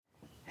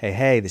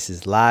Hey, this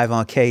is live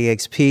on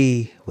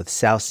KEXP with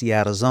South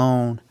Seattle's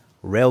own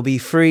Rel Be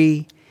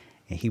Free,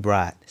 and he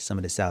brought some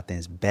of the South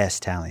End's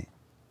best talent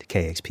to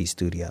KEXP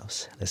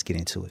Studios. Let's get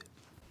into it.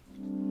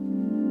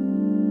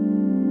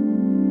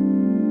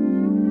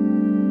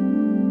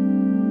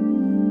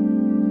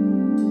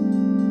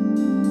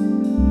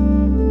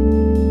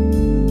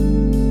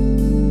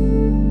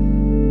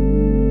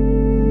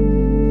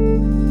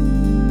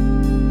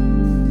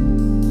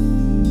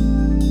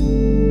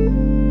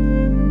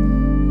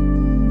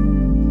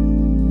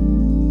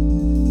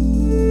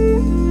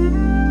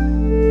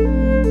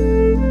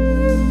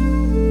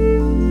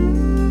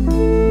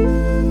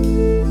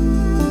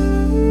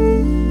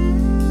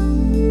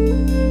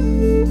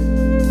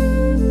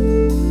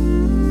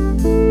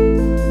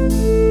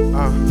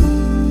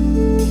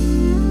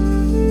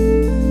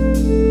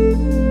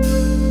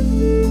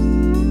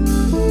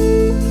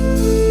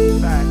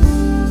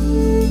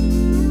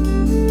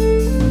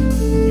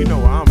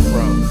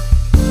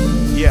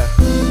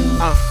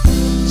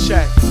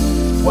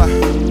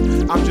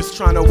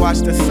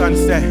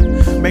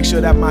 Make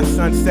sure that my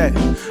sunset,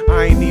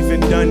 I ain't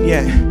even done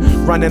yet.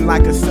 Running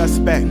like a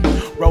suspect,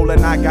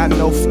 rolling, I got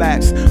no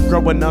flats.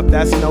 Growing up,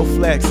 that's no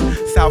flex.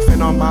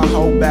 Southing on my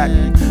whole back.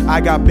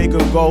 I got bigger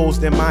goals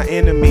than my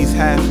enemies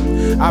have.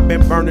 I've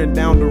been burning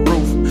down the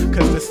roof,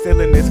 cause the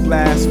ceiling is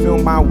glass. Fill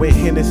my with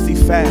Hennessy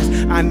fast.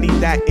 I need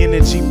that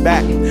energy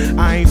back.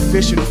 I ain't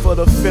fishing for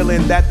the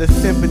feeling that the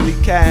sympathy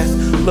cast.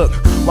 Look,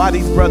 why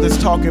these brothers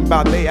talking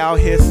about they out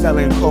here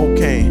selling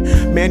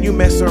cocaine? Man, you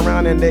mess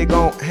around and they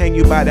gon' hang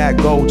you by that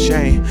gold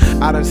chain.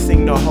 I done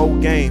seen the whole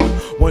game.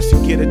 Once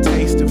you get a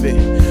taste of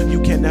it,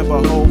 you can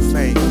never hold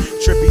fame.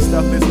 Trippy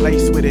stuff is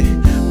laced with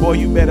it. Boy,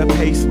 you better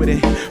pace with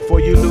it, before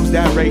you lose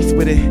that race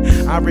with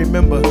it. I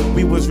remember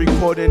we was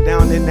recording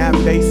down in that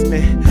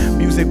basement.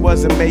 Music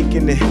wasn't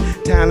making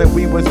it, talent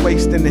we was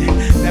wasting it.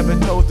 Never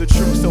told the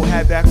truth, so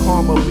had that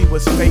karma, we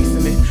was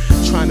facing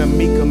it. Trying to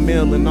make a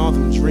meal and all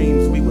them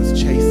dreams, we was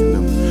chasing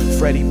them.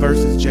 Freddie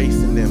versus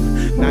Jason them.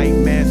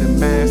 Nightmares and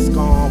mask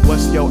on,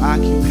 what's your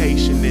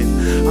occupation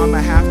in? I'ma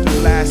have to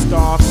blast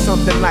off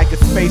something like a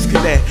space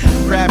cadet.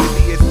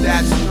 Gravity is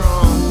that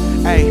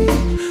strong,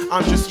 hey.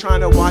 I'm just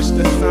trying to watch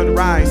the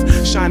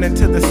sunrise, shine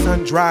until the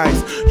sun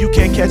dries. You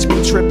can't catch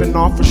me tripping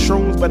off of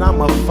shrooms, but I'm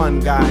a fun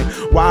guy.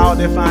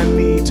 Wild if I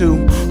need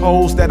to,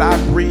 holes that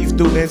I breathe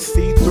through and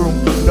see through.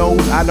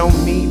 Knows I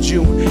don't need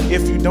you,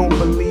 if you don't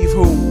believe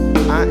who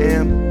I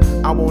am,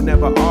 I won't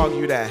ever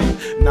argue that.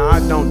 Nah, I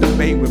don't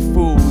debate with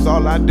fools,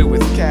 all I do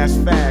is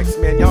cast facts.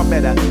 Man, y'all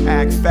better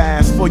act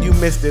fast, before you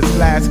miss this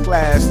last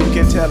class. You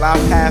can tell I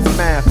pass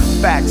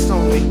math, facts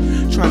only.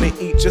 Trying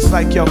to eat just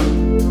like yo.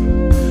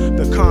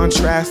 The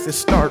contrast is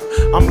stark,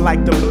 I'm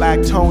like the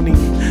Black Tony.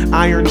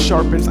 Iron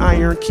sharpens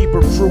iron, keep a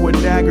crew of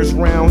daggers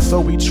round. So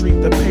we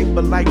treat the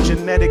paper like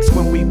genetics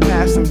when we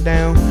pass them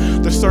down.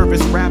 The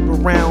service wrap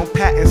around,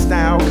 patent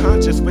style,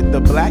 conscious with the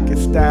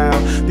blackest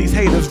style. These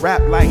haters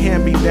rap like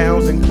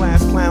hand-me-downs, and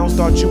class clowns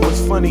thought you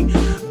was funny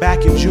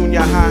back in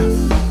junior high.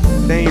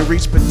 They ain't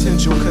reached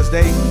potential cause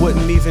they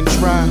wouldn't even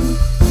try.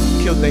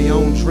 Killed their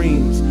own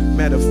dreams,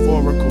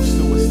 metaphorical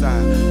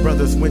suicide.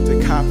 Brothers went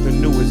to cop the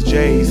newest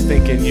J's,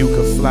 thinking you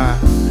could fly.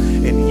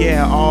 And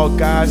yeah, all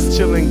guys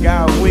chillin'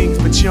 got wings,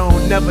 but you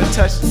don't never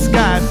touch the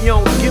sky if you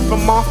don't get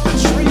from off the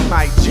tree,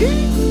 my G.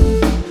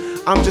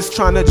 I'm just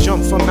trying to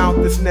jump from out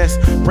this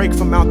nest, break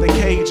from out the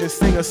cage, and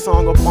sing a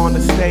song up on the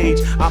stage.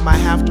 I might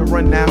have to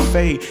run that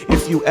fade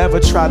if you ever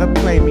try to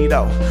play me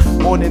though.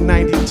 Born in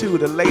 92,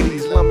 the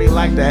ladies love me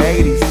like the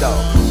 80s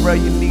though.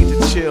 Bruh, you need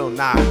to chill,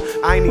 nah,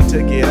 I need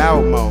to get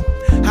out more.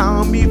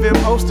 How I'm even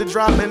supposed to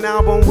drop an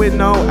album with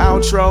no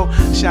outro?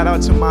 Shout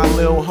out to my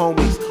little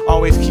homies,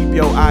 always keep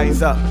your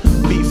eyes up.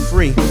 Be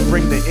free,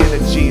 bring the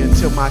energy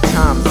until my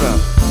time's up.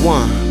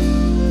 One.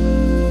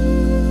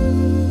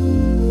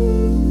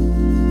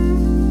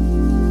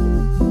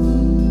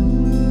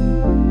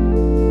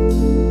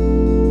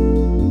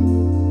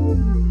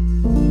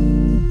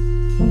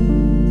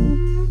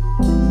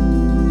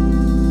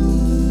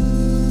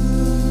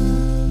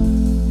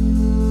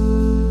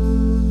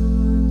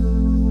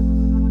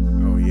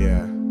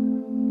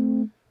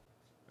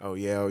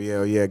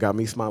 Oh yeah, got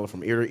me smiling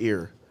from ear to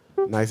ear.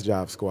 Nice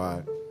job,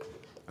 squad.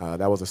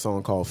 That was a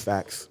song called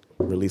Facts,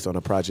 released on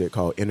a project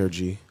called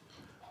Energy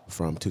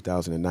from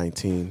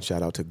 2019.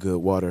 Shout out to Good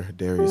Water,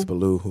 Darius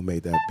Ballou, who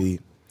made that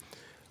beat.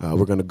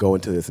 We're going to go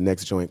into this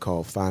next joint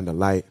called Find the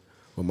Light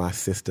with my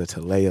sister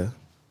Talea.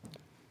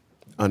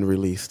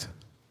 Unreleased.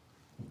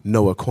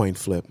 Noah Coin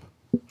Flip.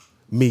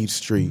 Meade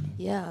Street.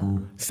 Yeah.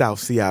 South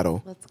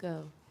Seattle. Let's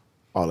go.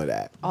 All of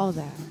that. All of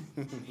that.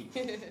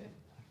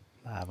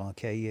 Live on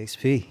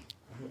KEXP.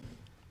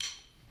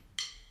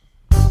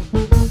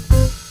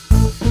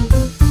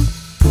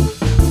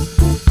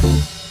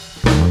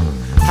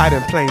 Hide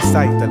in plain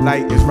sight, the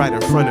light is right in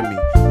front of me.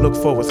 Look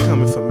for what's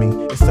coming for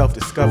me, it's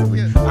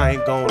self-discovery. I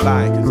ain't gon'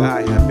 lie, cause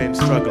I have been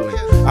struggling.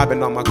 I've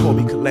been on my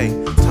Kobe Calais,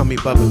 tummy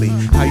bubbly.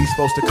 How you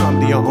supposed to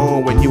come to your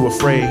own when you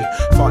afraid?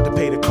 Fought to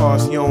pay the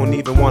cost, you don't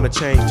even wanna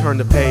change. Turn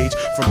the page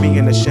from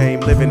being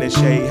ashamed, living in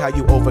shade. How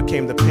you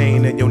overcame the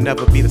pain and you'll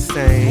never be the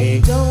same.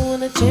 You don't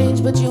wanna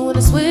change, but you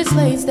wanna switch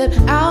lanes. Step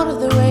out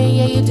of the rain,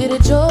 yeah, you did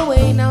it your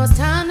way. Now it's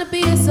time to be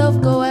yourself,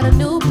 go at a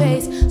new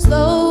pace.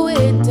 Slow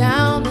it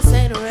down, this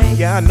ain't a race.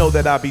 Yeah, I know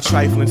that I be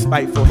trifling,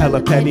 spiteful,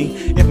 hella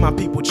petty. If my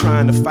people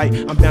trying to fight,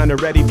 I'm down and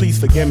ready, please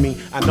forgive me.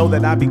 I know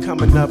that I be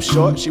coming up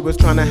short. She was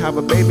trying to have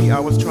a baby, I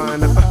was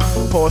trying to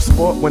pour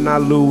sport when I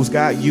lose.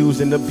 Got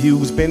used and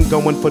abused, been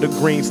going for the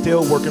green,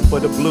 still working for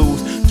the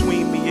blues.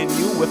 Between me and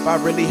you, if I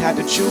really had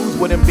to choose,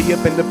 wouldn't be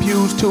up in the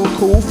pews, too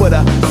cool for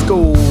the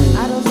school.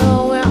 I don't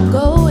know where I'm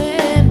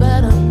going,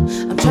 but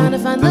I'm trying to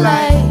find the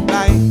light.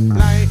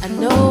 I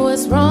know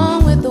what's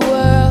wrong with the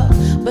world,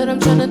 but I'm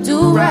trying to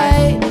do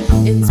right.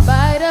 In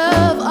spite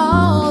of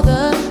all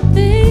the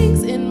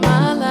things in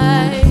my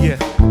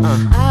life,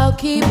 I'll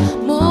keep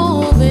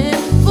moving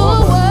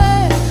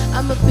forward.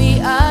 I'ma be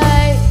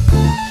alright.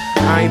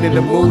 I ain't in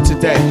the mood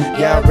today.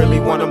 Yeah, I really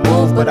wanna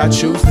move, but I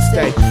choose to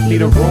stay.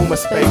 Need a room or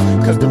space,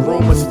 cause the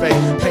room was fake.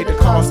 Paid the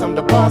cost, I'm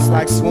the boss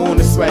like Swoon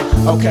and Sway.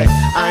 Okay,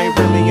 I ain't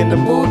really in the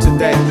mood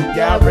today.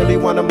 Yeah, I really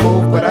wanna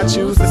move, but I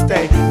choose to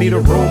stay. Need a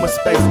room or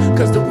space,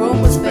 cause the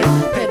room was fake.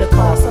 Paid the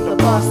cost, I'm the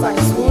boss like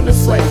Swoon and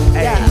Sway.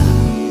 Yeah.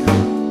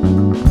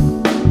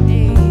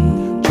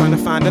 Trying to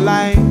find the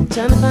light.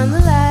 Trying to find the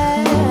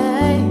light.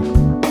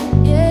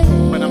 Yeah.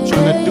 But I'm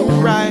trying to do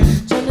right.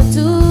 Trying to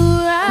do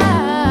right.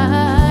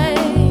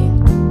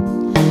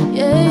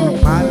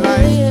 Yeah. My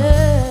life.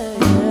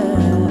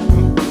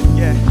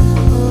 Yeah.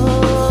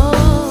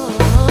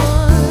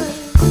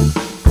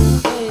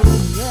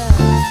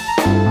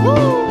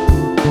 Woo.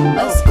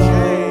 Let's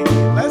okay. go.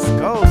 Let's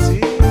go,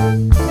 T.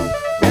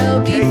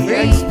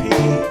 KXP.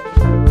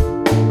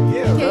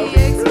 Yeah,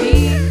 KXP.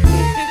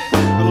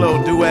 A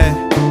little duet.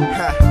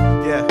 Ha.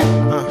 Yeah.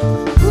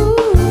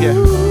 Yeah.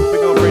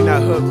 We're gonna bring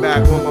that hook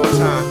back one more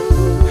time.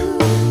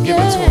 Give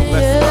it to him.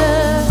 Let's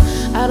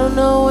go. I don't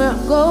know where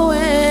I'm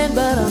going,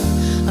 but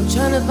I'm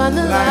trying to find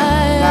the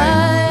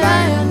light.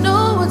 I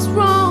know what's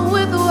wrong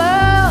with the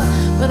world,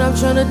 but I'm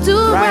trying to do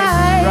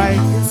right.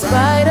 In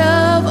spite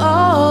of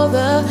all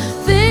the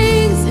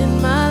things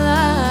in my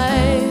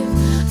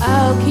life,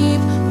 I'll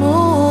keep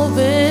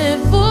moving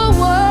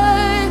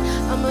forward.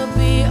 I'ma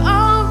be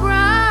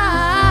alright.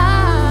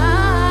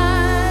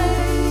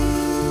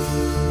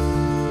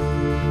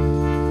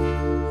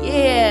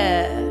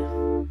 Yeah.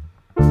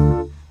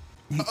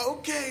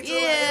 Okay.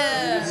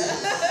 Yeah.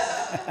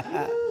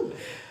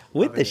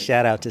 With the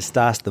shout out to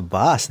Stas the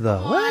Boss, though.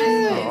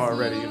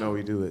 Already, you know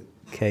we do it.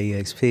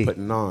 KEXP.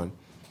 Putting on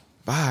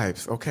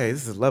vibes. Okay,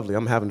 this is lovely.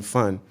 I'm having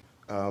fun.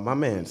 My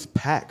man's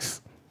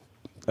Pax.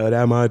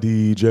 That my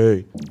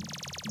DJ.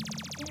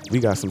 We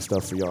got some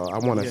stuff for y'all. I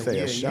want to say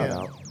a shout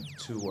out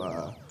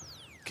to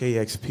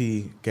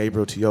KXP,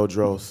 Gabriel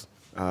Teodros,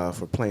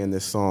 for playing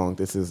this song.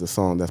 This is the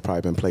song that's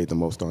probably been played the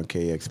most on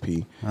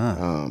KXP.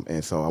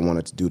 And so I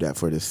wanted to do that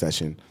for this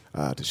session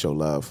to show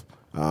love.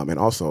 And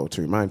also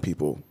to remind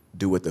people,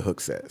 do what the hook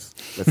says.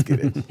 Let's get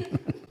it.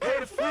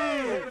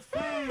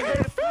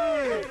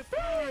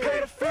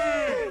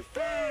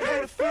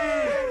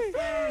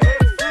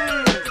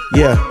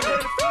 Yeah.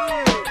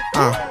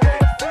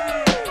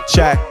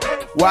 Check.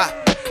 What?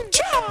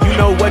 You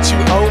know what you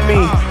owe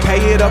me.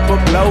 Pay it up or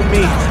blow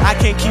me. I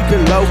can't keep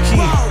it low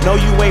key. No,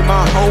 you ain't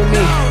my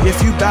homie.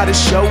 If you bout to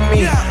show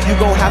me, you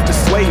gon' have to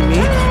sway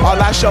me. All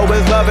I show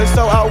is love, and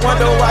so I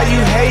wonder why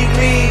you hate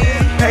me.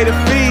 Pay the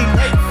fee.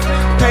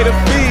 Pay the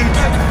fee.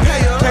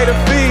 Pay the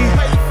fee.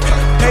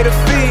 Pay the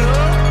fee.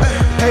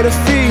 Pay the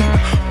fee.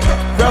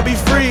 They'll be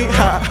free.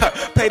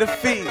 Pay the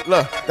fee.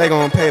 Look, they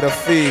gon' pay the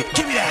fee.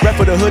 Rep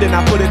for the hood and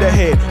I put it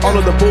ahead. All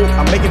of the bull,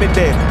 I'm making it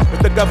dead.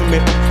 It's the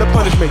government, the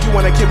punishment. You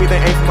wanna kill me,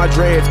 then aim for my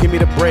dreads. Give me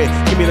the bread,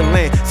 give me the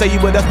land. Say you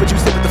with us, but you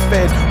sit with the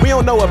feds. We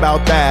don't know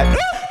about that.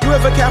 You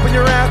ever cap in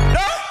your rap?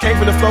 Came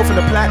from the flow, from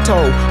the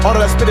plateau. All of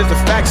that spit is a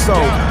fact, so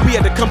we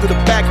had to come through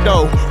the back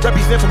door.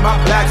 Represent for my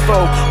black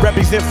folk,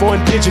 represent for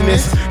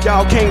indigenous.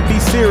 Y'all can't be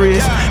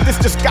serious. This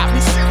just got me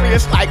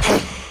serious, like.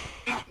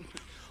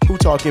 Who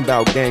talking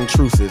about gang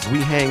truces? We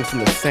hang from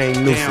the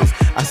same nooses.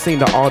 I seen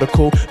the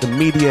article, the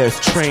media is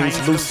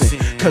translucent.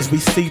 Cause we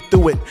see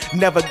through it,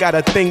 never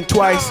gotta think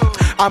twice.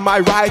 I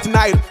might ride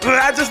tonight,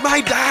 I just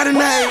might die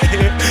tonight.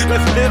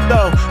 Let's live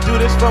though, do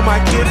this for my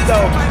kids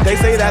though. They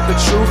say that the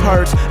truth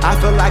hurts, I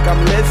feel like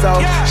I'm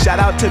Lizzo. Shout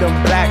out to them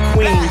black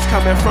queens,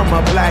 coming from a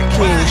black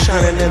king,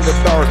 shining in the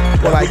dark.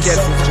 Well, I guess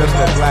it's just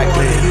a black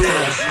king.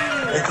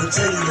 And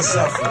continue to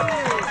suffer.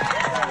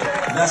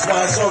 And that's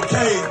why it's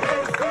okay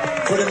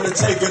for them to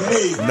take a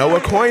knee. No, a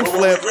coin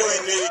flip. What we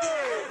really need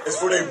is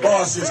for their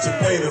bosses to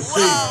pay the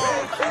fee.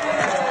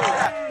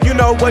 You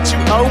know what you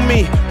owe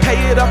me. Pay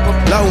it up or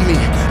blow me.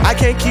 I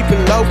can't keep it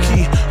low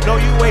key. No,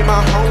 you ain't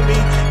my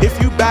homie. If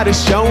you bout to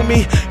show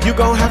me, you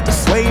gon' have to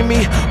sway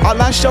me.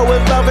 All I show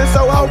is love, and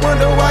so I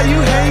wonder why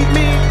you hate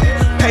me.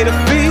 pay the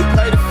fee.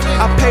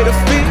 I pay the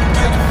fee.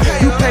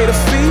 You pay the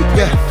fee.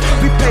 Yeah,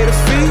 we pay the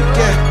fee.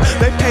 Yeah,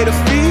 they pay the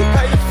fee.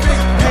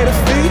 Pay the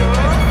fee.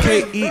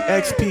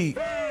 KEXP.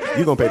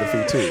 You gonna pay the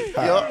fee too.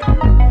 Yup.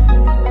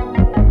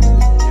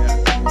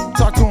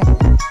 Talk to him.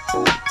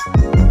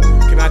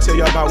 Can I tell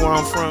y'all about where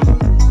I'm from?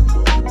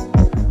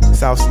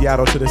 South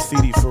Seattle to the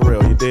city for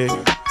real, you dig?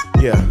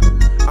 Yeah.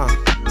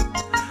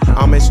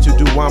 Homage to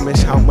do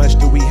homage, how much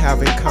do we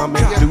have in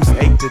common? Deuce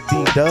 8 to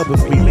D-Dub,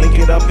 if we link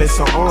it up, it's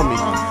an army.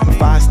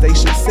 5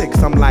 Station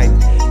 6, I'm like,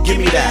 give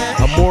me that.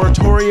 A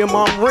moratorium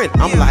on rent,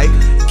 I'm like,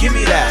 give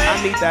me that.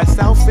 I need that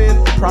South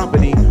End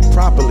property,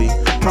 properly.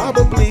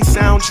 Probably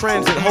sound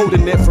transit,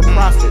 holding it for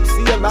profit.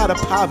 See a lot of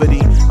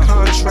poverty,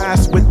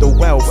 contrast with the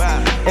wealth.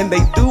 And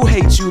they do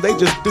hate you, they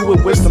just do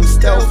it with some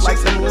stealth. Like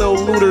some little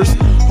looters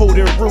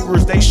holding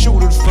Rugers, they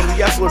shooters from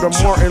Yesler to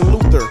Martin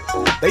Luther.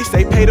 They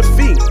say pay the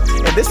fee,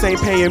 and this ain't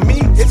paying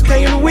me, it's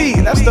paying we.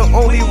 That's the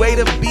only way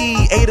to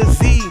be, A to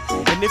Z.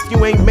 And if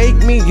you ain't make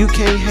me, you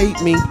can't hate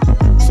me.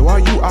 So all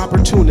you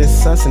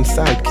opportunists, sus and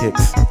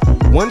sidekicks,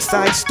 one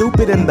side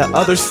stupid and the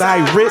other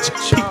side rich,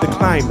 keep the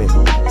climate.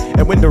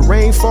 And when the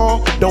rain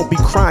fall, don't be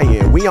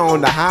crying. We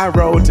on the high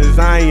road to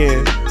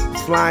Zion,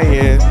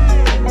 flying.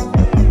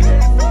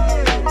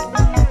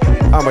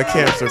 I'm a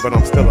Cancer, but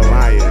I'm still a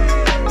lion.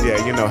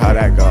 Yeah, you know how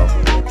that go.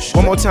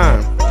 One more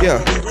time,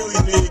 yeah. We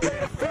really need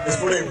is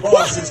for their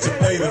bosses to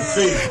pay the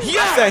fee.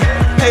 Yeah. Say,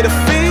 pay the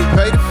fee,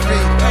 Pay the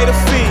fee. pay the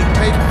fee,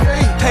 Pay the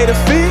fee. pay the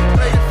fee.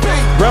 Pay the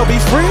fee. Rel be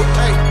free,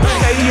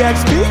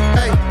 KEXP,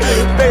 Hey.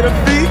 pay the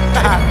fee,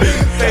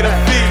 pay the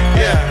fee,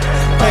 yeah,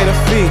 pay the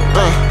fee,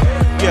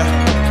 yeah,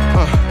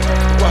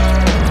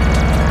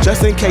 what?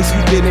 Just in case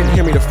you didn't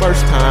hear me the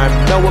first time,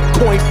 know a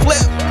coin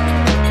flip.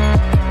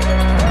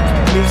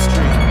 Knee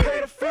Street,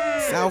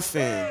 South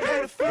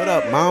End, what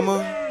up,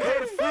 mama?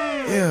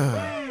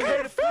 Yeah.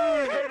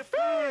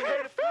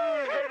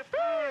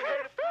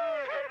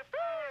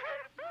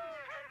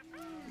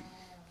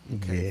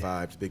 Okay,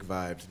 vibes, big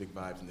vibes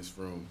in this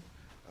room.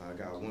 I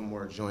got one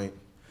more joint,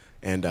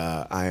 and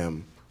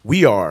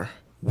we are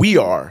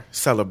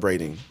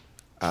celebrating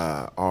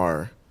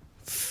our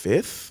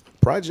 5th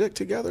project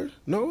together,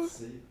 Noah?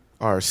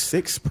 Our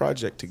 6th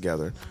project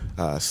together.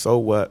 So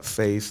What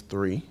Phase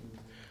 3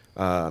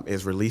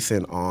 is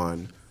releasing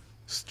on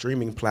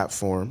streaming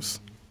platforms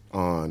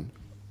on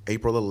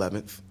April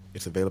 11th.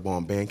 It's available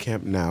on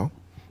Bandcamp now.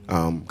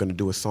 I'm going to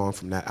do a song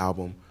from that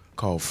album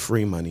called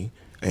Free Money.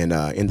 And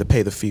in the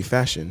pay the fee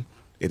fashion,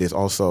 it is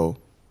also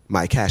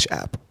my Cash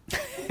App.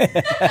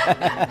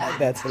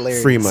 That's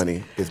hilarious. Free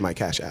Money is my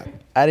Cash App.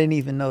 I didn't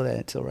even know that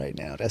until right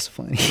now. That's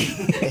funny.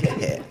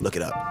 Look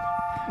it up.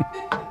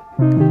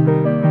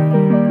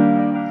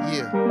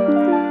 Yeah.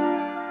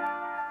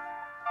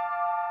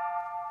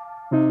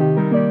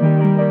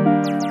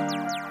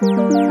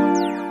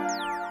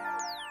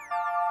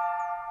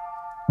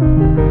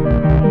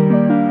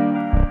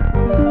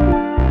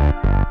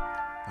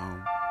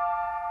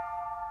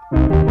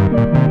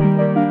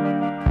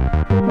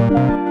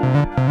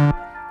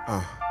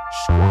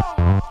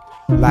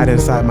 Light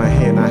inside my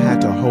hand, I had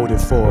to hold it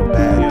for a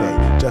bad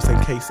day. Just in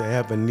case I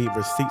ever need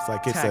receipts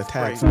like it's a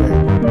tax break.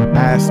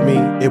 Ask me,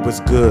 it was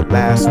good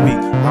last week.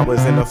 I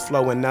was in the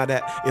flow and now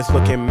that it's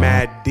looking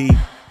mad deep.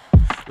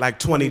 Like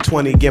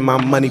 2020, get my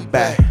money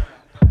back.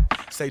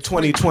 Say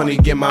 2020,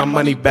 get my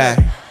money back.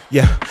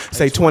 Yeah,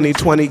 say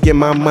 2020, get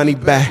my money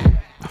back.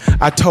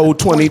 I told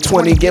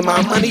 2020, get my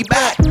money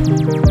back.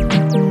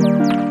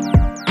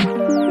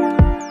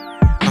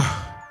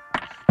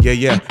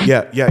 Yeah.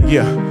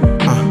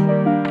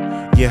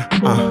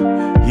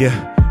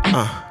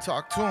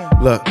 Talk to him.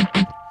 Look,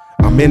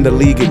 I'm in the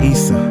League of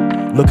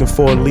Issa, looking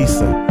for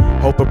Lisa.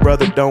 Hope a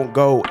brother don't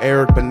go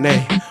Eric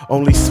Benet.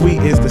 Only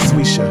sweet is the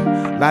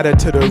sweetia, lighter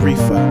to the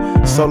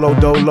reefer. Solo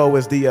dolo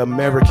is the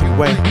American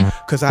way.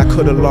 Cause I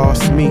could've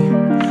lost me,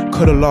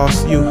 could've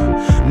lost you.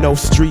 No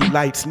street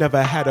lights,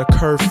 never had a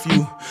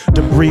curfew.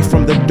 Debris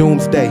from the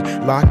doomsday,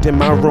 locked in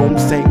my room.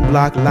 Same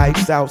block,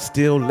 lights out,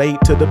 still late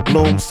to the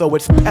bloom. So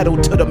it's pedal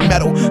to the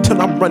metal till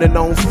I'm running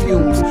on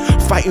fumes.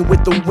 Fighting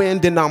with the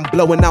wind and I'm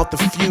blowing out the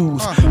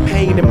fuse.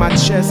 Pain in my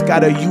chest,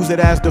 gotta use it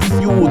as the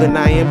fuel. Then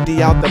I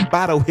empty out the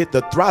bottle, hit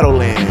the throttle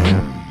and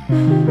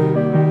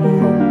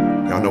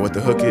y'all know what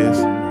the hook is?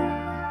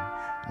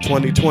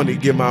 2020,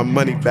 get my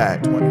money back.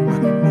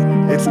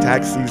 It's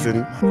tax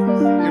season, you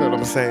know what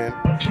I'm saying?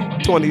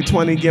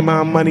 2020, get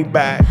my money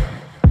back.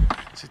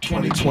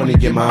 2020,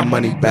 get my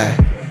money back.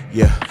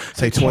 Yeah,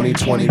 say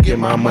 2020, get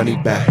my money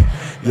back.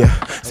 Yeah,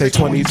 say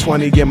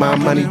 2020, get my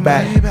money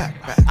back.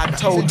 I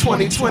told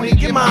 2020,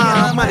 get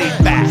my money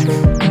back.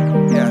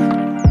 Yeah.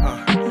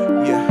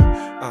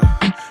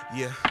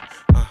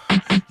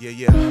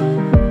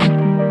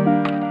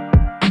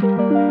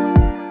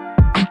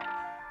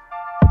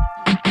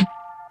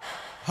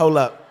 Hold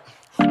up.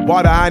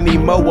 Water I need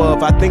more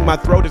of, I think my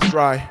throat is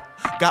dry.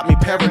 Got me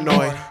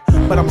paranoid.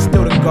 but I'm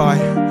still the guy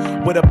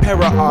with a pair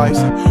of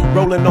eyes.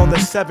 Rolling on the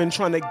 7,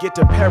 trying to get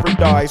to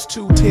paradise.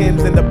 2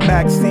 10s in the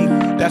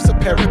backseat, that's a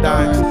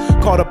paradigm.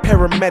 Call the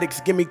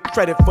paramedics, give me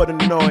credit for the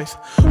noise.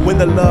 When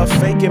the love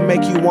fake and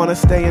make you wanna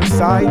stay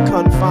inside,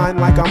 confined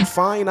like I'm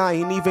fine, I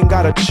ain't even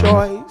got a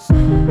choice.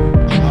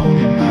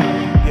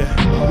 Yeah.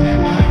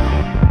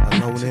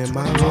 Alone in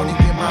my room.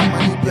 Get my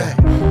money back.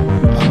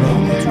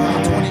 Alone in my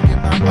room.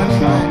 Get my money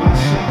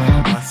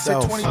back.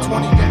 Myself.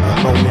 2020, get my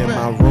Alone money in my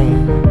back.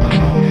 room.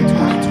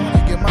 2020,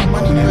 get my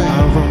money In my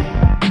back. room.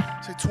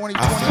 Say 2020, I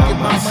found get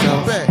my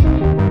myself. money back.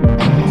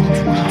 Say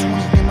 2020,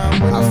 get my I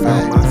money found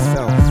back.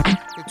 myself.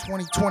 Say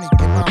 2020,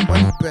 get my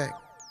money back.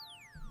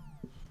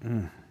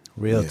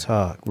 Real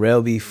talk.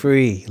 Rel Be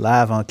Free,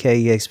 live on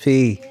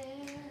KEXP.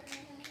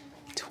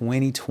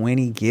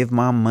 2020, give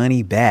my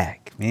money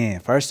back. Man,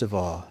 first of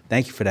all,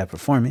 thank you for that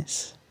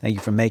performance. Thank you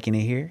for making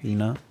it here, you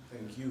know.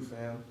 Thank you,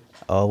 fam.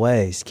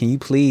 Always. Can you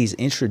please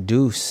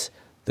introduce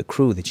the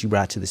crew that you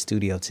brought to the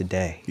studio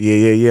today?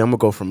 Yeah. I'm gonna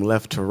go from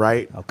left to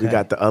right. Okay. We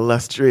got the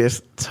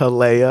illustrious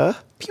Talea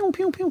Pew,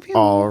 pew, pew, pew.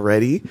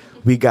 already.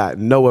 We got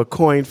Noah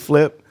Coin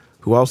Flip,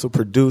 who also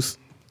produced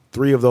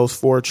 3 of those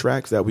 4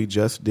 tracks that we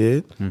just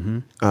did.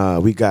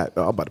 We got,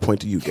 I'm about to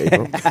point to you,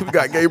 Gabriel. We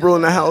got Gabriel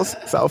in the house,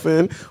 South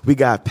End. We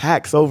got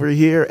Pax over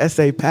here,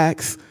 S.A.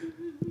 Pax,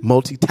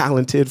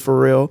 multi-talented for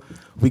real.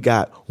 We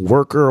got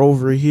Worker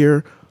over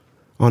here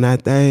on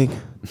that thing.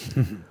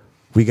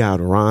 We got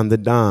Ron the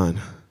Don.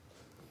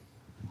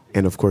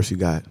 And of course you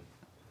got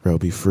Rel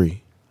Be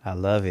Free. I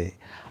love it.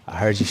 I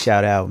heard you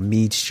shout out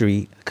Mead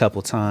Street a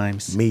couple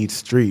times. Mead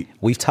Street.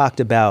 We've talked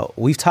about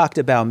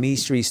Mead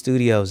Street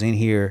Studios in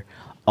here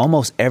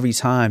almost every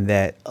time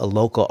that a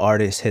local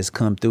artist has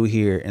come through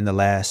here in the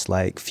last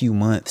few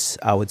months.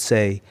 I would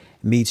say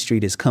Mead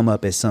Street has come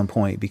up at some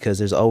point because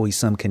there's always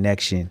some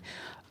connection.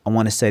 I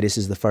want to say this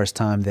is the first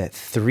time that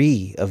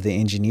 3 of the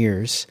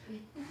engineers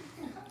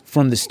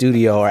from the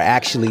studio are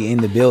actually in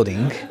the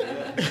building.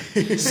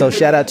 So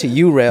shout out to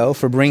you, Rel,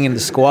 for bringing the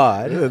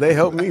squad. Yeah, they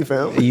helped me,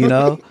 fam. You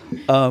know,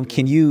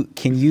 can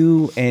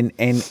you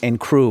and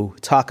crew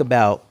talk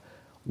about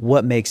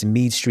what makes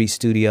Mead Street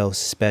Studios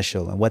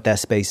special and what that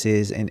space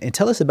is, and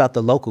tell us about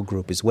the local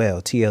group as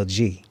well,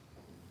 TLG.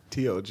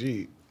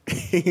 TLG.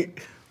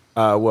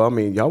 Well, I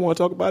mean, y'all want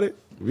to talk about it?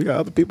 We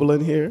got other people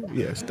in here.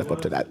 Yeah, step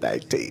up to that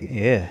thing, T.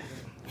 Yeah.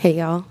 Hey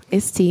y'all,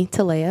 it's T,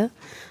 Talea.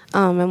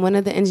 I'm one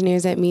of the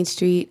engineers at Mead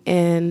Street,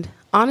 and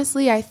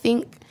honestly, I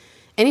think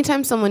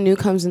anytime someone new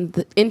comes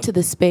into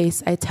the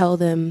space, I tell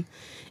them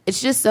it's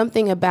just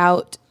something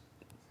about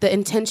the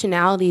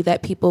intentionality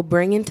that people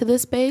bring into the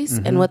space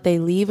and what they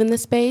leave in the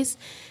space,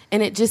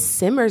 and it just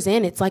simmers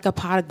in. It's like a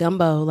pot of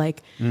gumbo.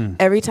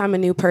 Every time a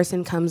new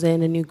person comes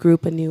in, a new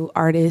group, a new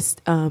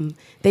artist,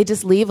 they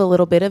just leave a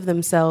little bit of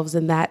themselves,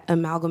 and that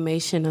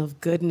amalgamation of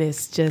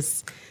goodness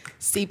just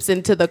seeps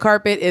into the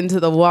carpet, into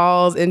the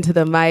walls, into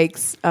the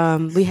mics.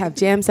 We have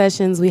jam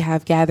sessions, we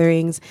have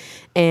gatherings,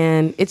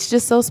 and it's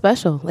just so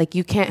special.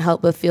 You can't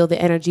help but feel the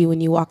energy when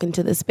you walk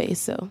into the space.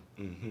 So,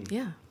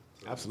 yeah.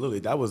 Absolutely.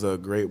 That was a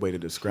great way to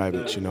describe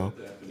it, you know?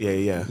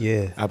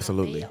 Yeah.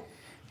 Absolutely.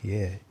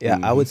 Yeah.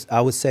 I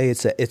would say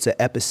it's an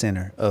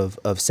epicenter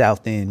of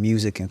South End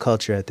music and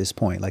culture at this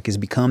point. It's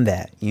become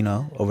that, you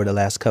know, over the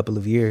last couple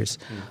of years.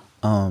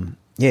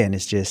 Yeah, and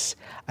it's just,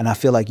 and I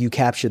feel like you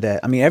capture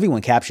that. I mean,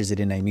 everyone captures it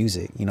in their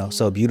music, you know,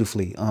 so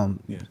beautifully.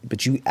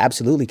 But you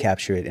absolutely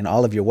capture it in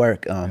all of your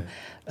work,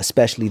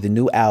 especially the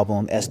new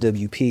album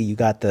SWP. You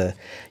got the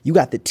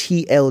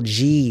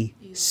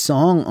TLG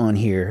song on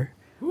here.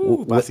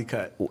 Ooh, posse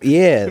cut.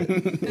 Yeah,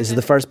 this is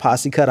the first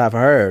posse cut I've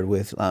heard.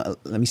 With let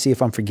me see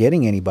if I'm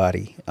forgetting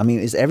anybody. I mean,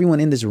 is everyone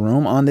in this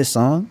room on this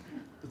song?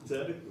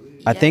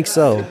 I think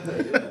so.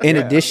 In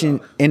addition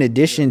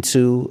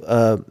to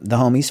the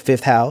homies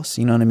Fifth House,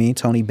 you know what I mean,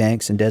 Tony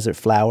Banks and Desert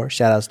Flower.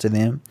 Shout outs to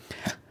them.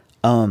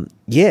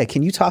 Yeah,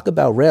 can you talk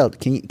about Rel?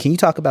 Can you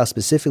talk about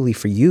specifically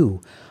for you,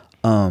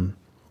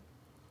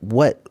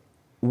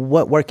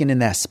 what working in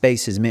that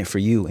space has meant for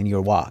you in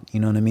your walk? You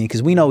know what I mean?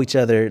 Because we know each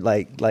other.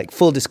 Like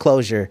full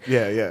disclosure.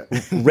 Yeah.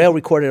 Rel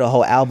recorded a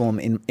whole album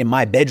in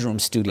my bedroom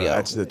studio.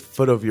 That's the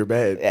foot of your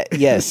bed.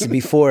 Yes,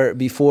 before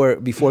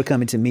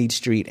coming to Mead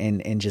Street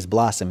and just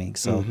blossoming.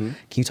 So can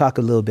you talk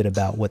a little bit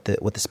about what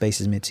the space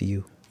has meant to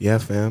you? Yeah,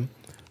 fam.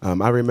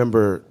 I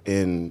remember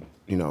it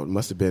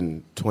must have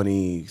been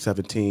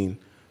 2017.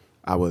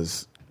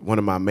 One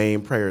of my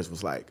main prayers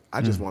was I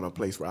just want a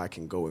place where I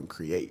can go and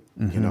create.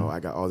 You know, I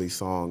got all these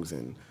songs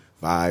and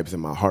vibes in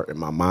my heart and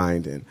my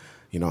mind, and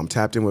I'm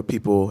tapped in with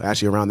people.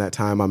 Actually, around that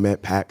time, I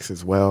met Pax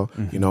as well.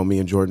 You know, me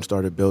and Jordan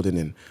started building,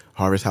 and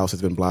Harvest House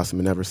has been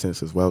blossoming ever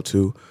since as well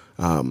too.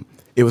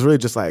 It was really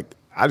just I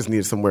just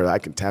needed somewhere that I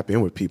can tap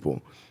in with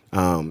people.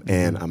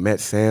 And I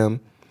met Sam.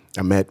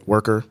 I met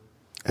Worker.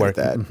 Met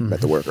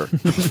the Worker.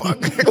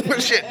 Fuck.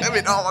 Shit. I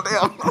mean,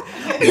 damn.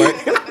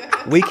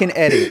 We can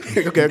edit.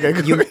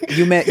 Okay.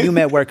 You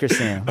met Worker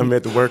Sam. I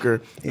met the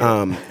Worker,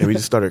 and we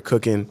just started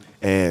cooking,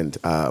 and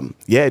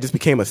it just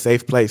became a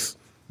safe place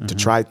to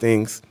try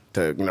things,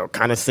 to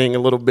kind of sing a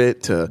little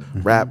bit, to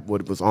rap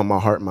what was on my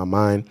heart and my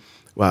mind.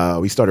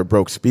 We started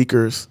Broke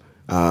Speakers,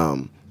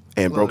 and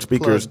Broke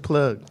Speakers,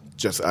 plug.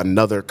 just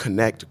another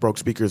connect. Broke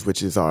Speakers,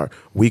 which is our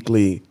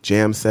weekly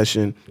jam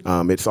session.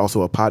 It's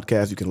also a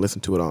podcast. You can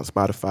listen to it on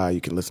Spotify.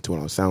 You can listen to it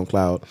on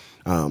SoundCloud.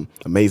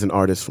 Amazing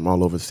artists from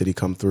all over the city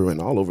come through, and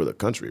all over the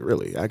country,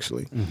 really,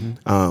 actually.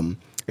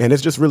 And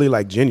it's just really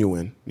like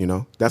genuine, you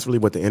know. That's really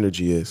what the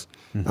energy is.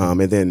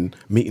 And then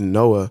meeting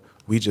Noah,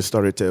 we just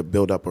started to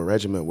build up a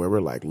regimen where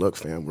we're like, look,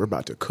 fam, we're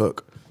about to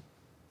cook.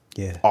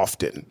 Yeah.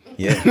 Often.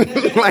 Yeah.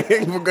 Like,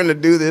 we're going to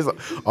do this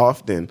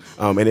often.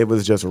 And it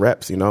was just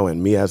reps, you know,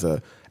 and me as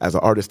an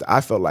artist,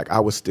 I felt like I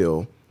was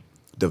still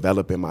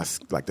developing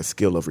the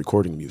skill of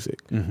recording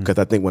music. Because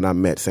I think when I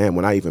met Sam,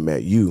 when I even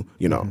met you,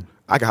 you know,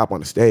 I could hop on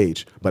the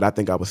stage, but I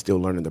think I was still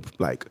learning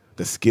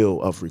the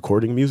skill of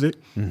recording music.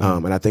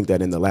 And I think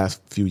that in the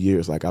last few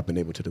years, like, I've been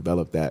able to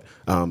develop that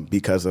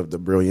because of the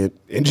brilliant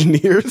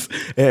engineers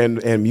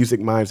and music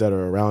minds that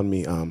are around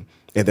me.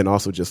 And then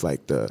also just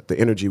like the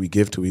energy we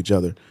give to each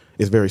other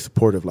is very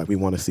supportive. Like, we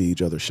want to see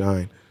each other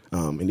shine.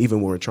 And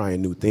even when we're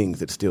trying new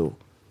things, it's still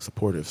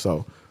supportive.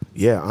 So,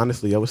 yeah,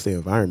 honestly, I would say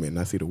environment. And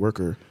I see the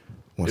worker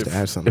wants to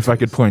add something. If I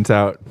could point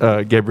out,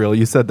 Gabriel,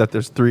 you said that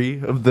there's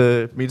 3 of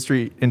the Mead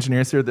Street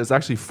engineers here. There's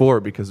actually 4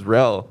 because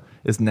Rel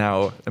is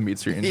now a Mead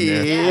Street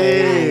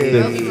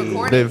engineer.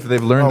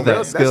 They've learned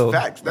that skill.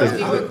 That's facts.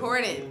 Be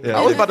recorded. Yeah.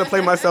 I was about to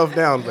play myself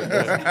down,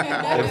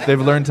 but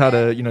They've learned how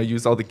to,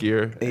 use all the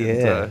gear.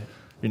 Yeah. And,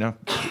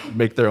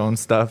 make their own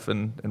stuff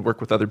and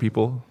work with other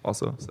people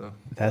also. So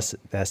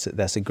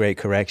That's a great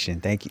correction.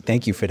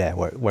 Thank you for that,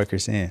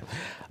 Workers In.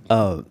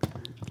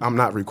 I'm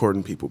not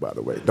recording people, by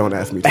the way. Don't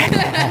ask me to.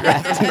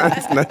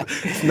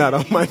 It's not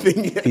on my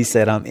thing yet. He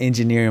said, I'm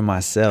engineering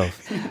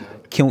myself.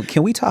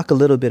 Can we talk a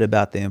little bit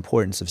about the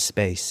importance of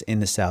space in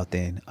the South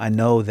End? I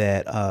know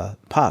that,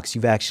 Pox,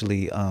 you've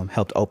actually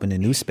helped open a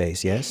new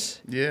space,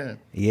 yes? Yeah.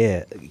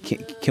 Yeah.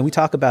 Can we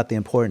talk about the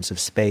importance of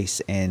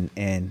space?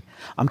 And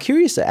I'm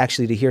curious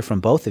to hear from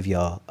both of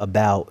y'all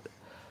about,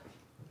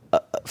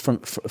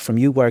 from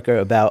you, Worker,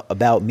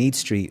 about Mead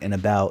Street and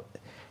about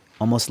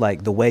almost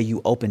like the way you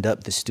opened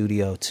up the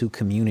studio to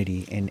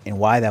community and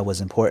why that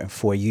was important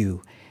for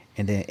you.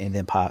 And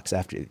then Pox,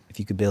 after, if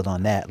you could build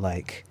on that,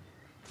 like,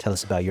 tell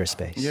us about your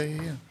space.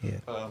 Yeah.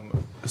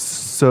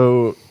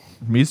 So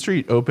Mead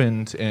Street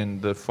opened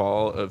in the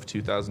fall of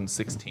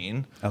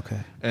 2016. Okay.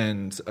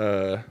 And,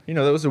 that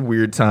was a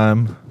weird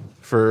time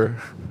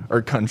for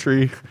our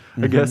country,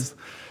 I guess.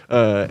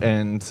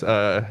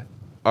 I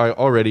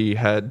already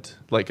had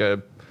like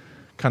a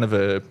kind of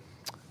a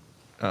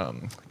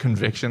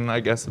conviction, I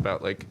guess,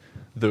 about like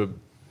the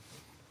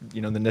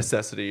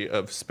necessity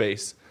of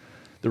space,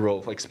 the role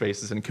of like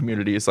spaces and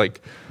communities.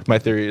 Like, my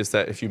theory is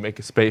that if you make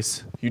a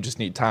space, you just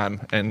need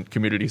time and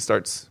community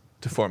starts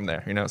to form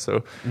there,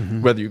 So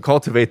whether you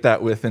cultivate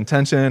that with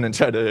intention and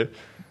try to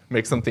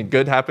make something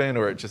good happen,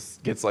 or it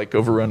just gets like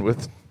overrun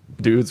with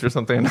dudes or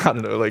something, I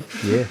don't know, like,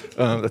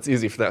 that's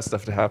easy for that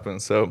stuff to happen.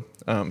 So,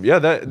 I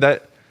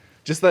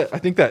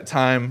think that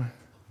time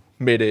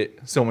made it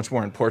so much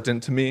more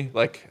important to me.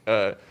 Like,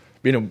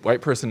 being a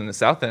white person in the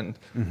South End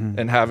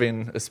and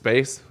having a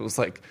space, it was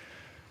like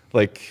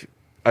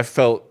I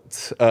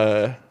felt,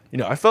 I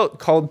felt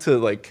called to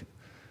like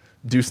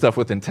do stuff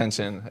with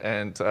intention.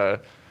 And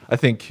I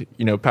think,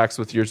 Pax,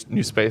 with your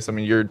new space, I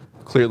mean, you're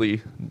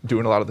clearly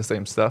doing a lot of the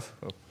same stuff.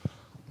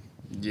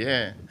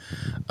 Yeah.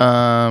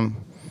 I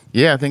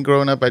think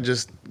growing up, I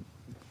just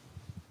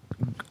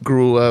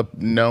grew up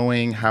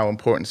knowing how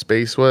important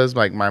space was.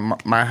 Like,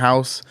 my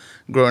house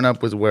growing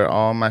up was where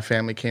all my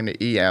family came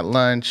to eat at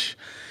lunch.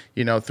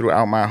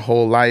 Throughout my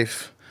whole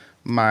life,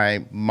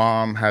 my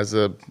mom has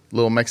a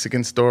little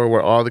Mexican store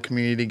where all the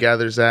community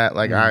gathers at.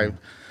 Like, I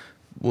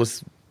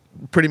was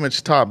pretty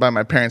much taught by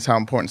my parents how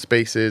important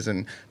space is.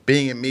 And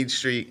being in Mead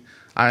Street,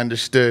 I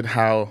understood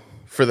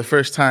for the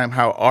first time,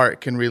 how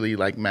art can really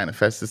like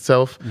manifest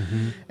itself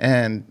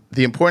and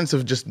the importance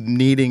of just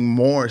needing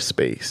more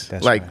space.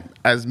 That's like, right.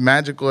 As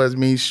magical as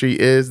Mead Street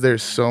is,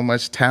 there's so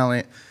much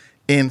talent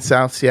in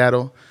South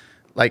Seattle,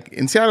 like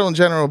in Seattle in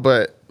general,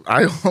 but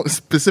I don't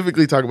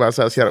specifically talk about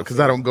South Seattle because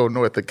I don't go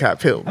north of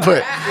Cap Hill.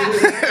 But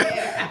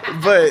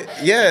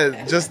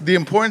yeah, just the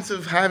importance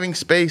of having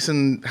space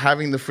and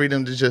having the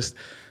freedom to just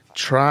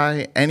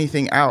try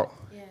anything out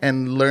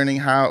and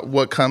learning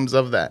what comes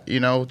of that,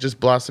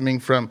 just blossoming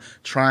from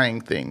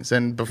trying things.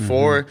 And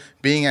before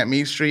being at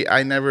Mead Street,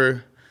 I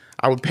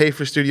would pay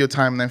for studio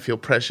time and then feel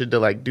pressured to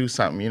like do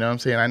something, you know what I'm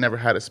saying? I never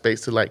had a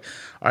space to like,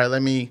 all right,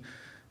 let me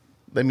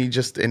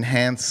just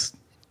enhance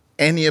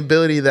any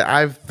ability that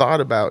I've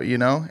thought about,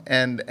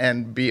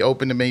 and be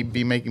open to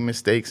be making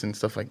mistakes and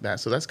stuff like that.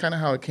 So that's kind of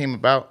how it came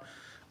about.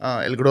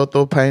 El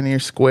Grotto, Pioneer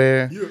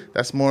Square,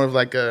 that's more of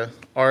like a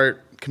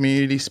art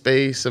community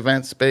space,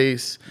 event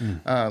space,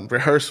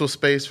 rehearsal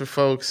space for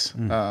folks,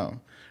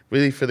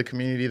 really for the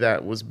community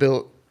that was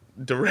built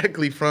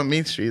directly from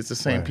Mead Street. It's the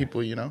same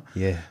people,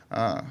 Yeah.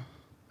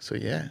 So,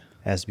 yeah.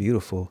 That's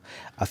beautiful.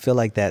 I feel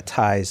like that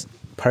ties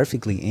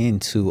perfectly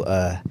into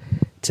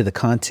to the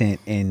content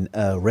in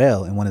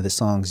Rel, in one of the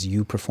songs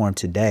you performed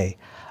today.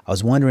 I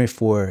was wondering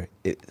for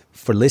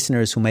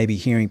listeners who may be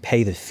hearing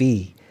 "Pay the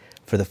Fee"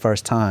 for the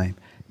first time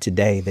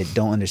today that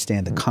don't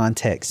understand the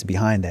context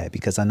behind that,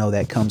 because I know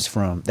that comes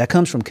from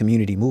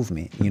community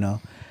movement. You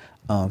know,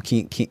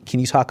 can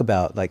you talk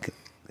about, like,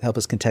 help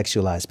us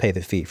contextualize "Pay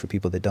the Fee" for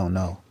people that don't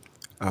know?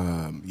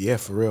 Yeah,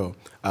 for real.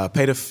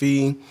 Pay the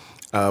Fee.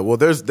 Well,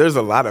 there's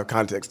a lot of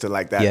context to,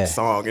 like, that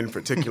song in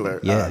particular.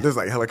 There's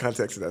like hella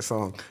context to that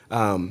song,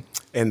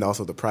 and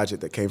also the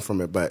project that came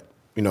from it. But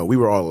you know, we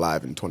were all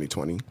alive in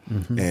 2020,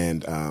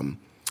 and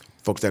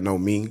folks that know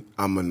me,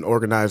 I'm an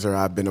organizer.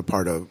 I've been a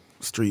part of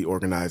street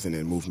organizing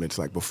and movements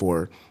like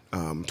before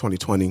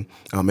 2020,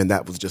 and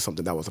that was just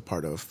something that was a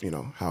part of, you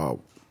know, how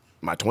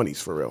my 20s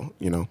for real,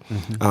 you know.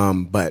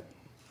 But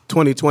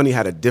 2020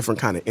 had a different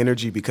kind of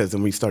energy, because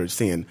then we started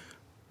seeing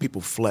people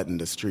flooding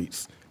the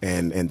streets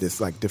and this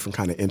like different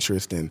kind of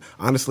interest. And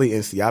honestly,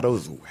 in Seattle,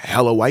 there's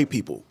hella white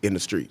people in the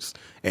streets.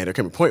 And there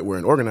came a point where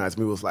an organized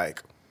me was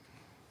like,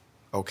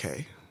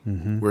 okay,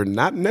 we're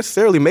not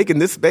necessarily making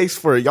this space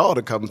for y'all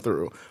to come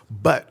through,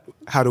 but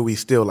how do we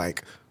still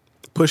like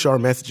push our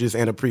messages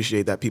and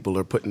appreciate that people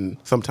are putting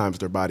sometimes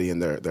their body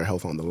and their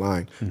health on the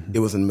line? It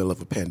was in the middle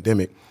of a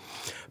pandemic.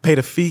 Pay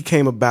the Fee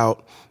came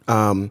about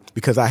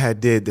because I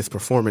had did this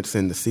performance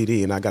in the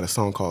CD, and I got a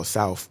song called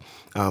South,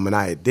 and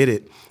I had did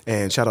it.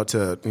 And shout out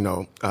to, you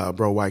know,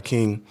 bro Y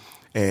King,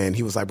 and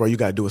he was like, bro, you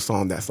got to do a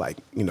song that's like,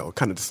 you know,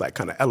 kind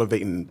of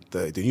elevating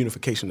the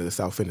unification of the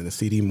South End and the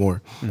CD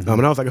more. And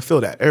I was like, I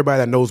feel that. Everybody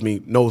that knows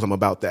me knows I'm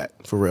about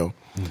that for real.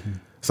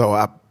 So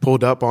I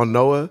pulled up on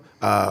Noah.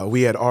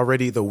 We had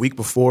already, the week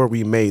before,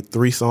 we made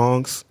 3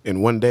 songs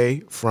in one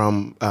day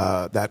from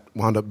that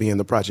wound up being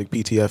the project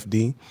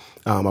PTFD.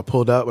 I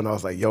pulled up and I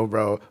was like, yo,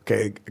 bro,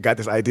 okay, I got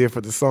this idea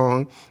for the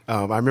song.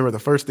 I remember the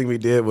first thing we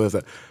did was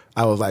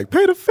I was like,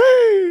 pay the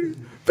fee,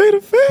 pay the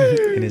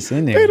fee. And it's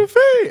in there. Pay the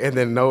fee. And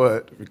then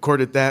Noah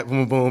recorded that,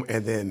 boom, boom.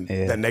 And then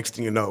the next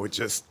thing you know, it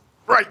just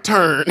right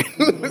turn.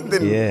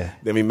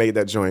 Then we made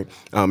that joint.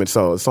 And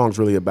so the song's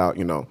really about,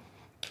 you know,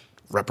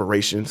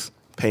 reparations,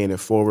 paying it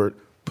forward,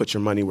 put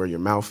your money where your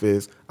mouth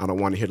is. I don't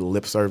want to hear the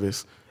lip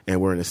service.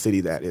 And we're in a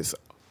city that is a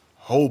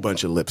whole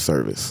bunch of lip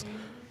service.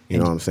 You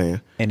know what I'm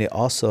saying? And it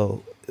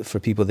also, for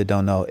people that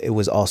don't know, it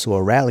was also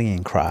a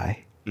rallying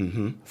cry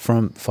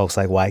from folks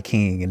like Y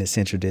King in the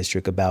Central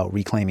District about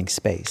reclaiming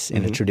space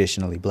in a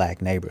traditionally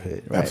black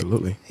neighborhood. Right?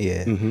 Absolutely.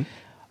 Yeah.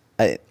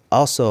 I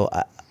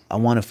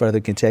want to further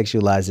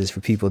contextualize this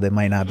for people that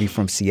might not be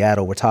from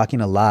Seattle. We're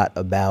talking a lot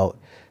about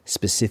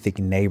specific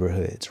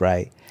neighborhoods,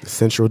 right? The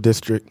Central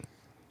District.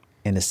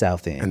 In the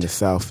South End. And the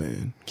South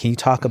End. Can you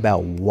talk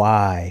about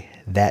why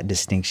that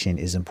distinction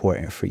is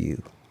important for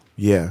you?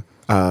 Yeah.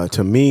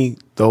 To me,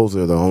 those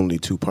are the only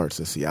 2 parts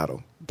of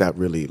Seattle that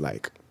really,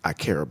 like, I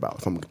care about.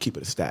 If I'm going to keep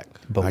it a stack.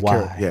 But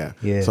why?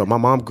 Yeah. So my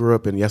mom grew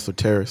up in Yesler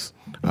Terrace.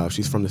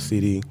 She's from the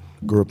CD,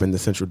 grew up in the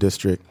Central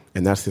District,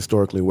 and that's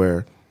historically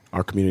where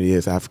our community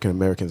is, African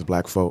Americans,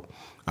 black folk.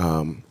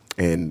 And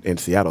in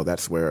Seattle,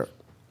 that's where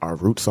our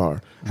roots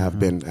have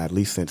been at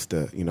least since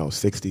the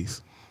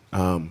 60s.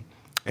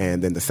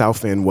 And then the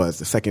South End was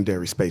the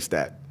secondary space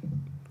that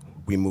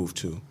we moved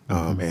to,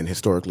 and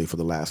historically for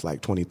the last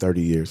like 20,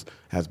 30 years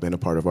has been a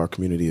part of our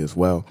community as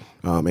well.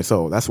 And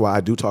so that's why I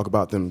do talk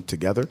about them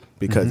together,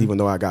 because even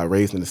though I got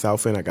raised in the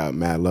South End, I got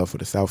mad love for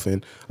the South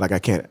End. Like, I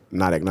can't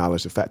not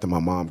acknowledge the fact that my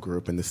mom grew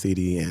up in the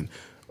CD and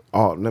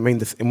all. I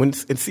mean, when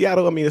it's in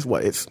Seattle, I mean, it's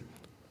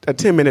a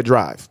 10-minute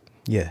drive.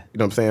 Yeah. You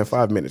know what I'm saying?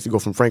 5 minutes. You go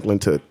from Franklin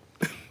to,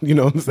 you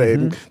know what I'm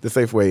saying, the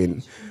Safeway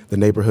and the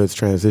neighborhoods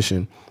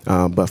transition.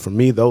 But for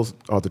me, those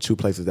are the 2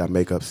 places that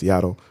make up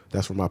Seattle.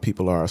 That's where my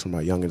people are. That's where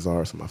my youngins are.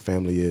 That's where my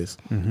family is.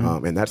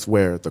 And that's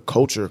where the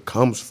culture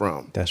comes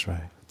from. That's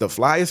right. The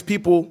flyest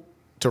people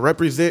to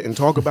represent and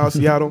talk about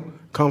Seattle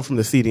come from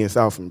the CD and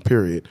South End,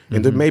 period.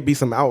 And there may be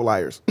some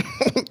outliers.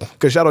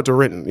 Because shout out to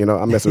Renton. You know,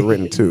 I mess with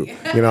Renton too.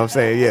 You know what I'm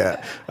saying?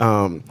 Yeah.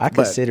 I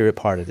consider it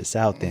part of the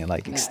South End,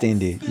 like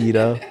extended, you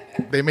know?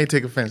 They may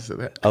take offense to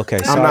that. Okay,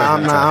 sorry.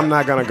 I'm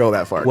not going to go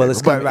that far. Well,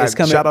 it's coming,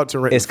 shout out to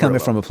Renton. It's coming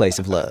from a place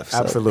of love. So.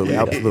 Absolutely.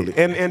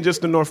 And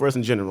just the Northwest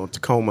in general,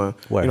 Tacoma.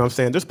 Word. You know what I'm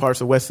saying? There's parts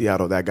of West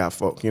Seattle that got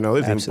folk. You know,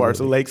 there's even parts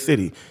of Lake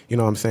City. You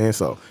know what I'm saying?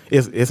 So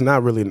it's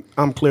not really,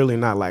 I'm clearly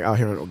not like out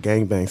here on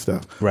gangbang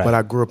stuff. Right. But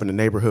I grew up in a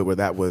neighborhood where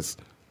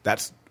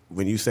that's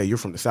when you say you're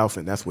from the South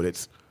End, that's what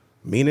it's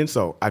meaning.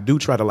 So I do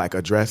try to like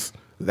address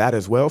that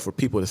as well for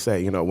people to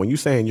say, you know, when you're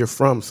saying you're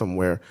from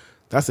somewhere,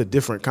 that's a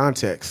different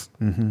context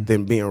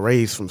than being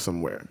raised from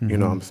somewhere. You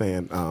know what I'm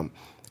saying?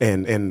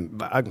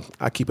 And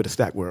I keep it a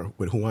stack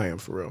with who I am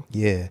for real.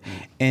 Yeah,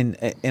 and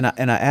I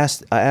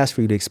asked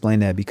for you to explain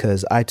that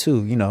because I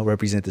too, you know,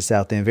 represent the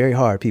South End very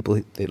hard.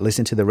 People that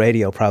listen to the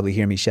radio probably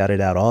hear me shout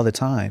it out all the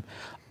time,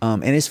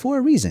 and it's for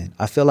a reason.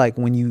 I feel like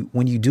when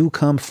you do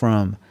come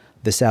from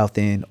the South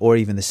End or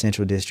even the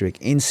Central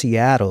District in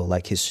Seattle,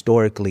 like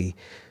historically,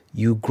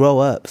 you grow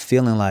up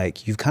feeling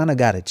like you've kind of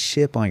got a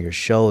chip on your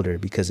shoulder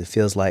because it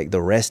feels like the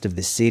rest of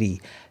the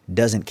city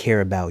doesn't care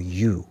about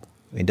you.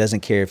 It doesn't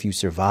care if you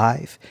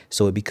survive.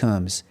 So it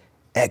becomes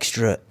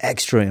extra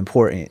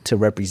important to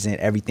represent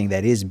everything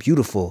that is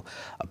beautiful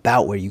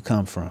about where you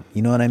come from.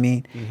 You know what I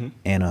mean?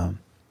 And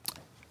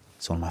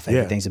it's one of my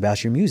favorite things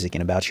about your music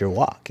and about your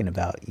walk and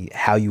about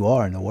how you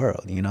are in the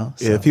world, you know?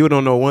 So, Yeah, people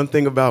don't know one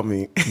thing about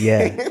me.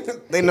 Yeah.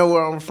 They know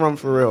where I'm from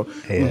for real.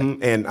 Yeah.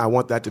 And I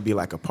want that to be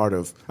like a part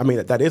of, I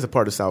mean, that is a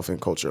part of South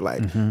End culture.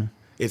 Like,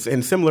 it's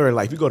and similar,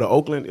 like, if you go to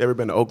Oakland, ever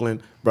been to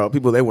Oakland? Bro,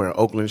 people, they wearing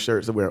Oakland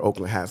shirts, they wearing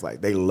Oakland hats.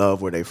 Like, they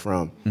love where they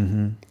from.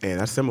 And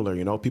that's similar,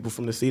 you know? People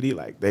from the city,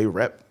 like, they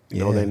rep, you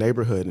know, their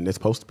neighborhood, and it's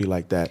supposed to be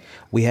like that.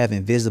 We have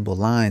invisible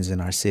lines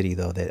in our city,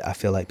 though, that I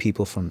feel like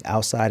people from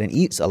outside and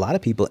a lot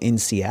of people in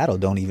Seattle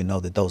don't even know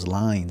that those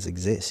lines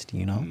exist,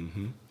 you know?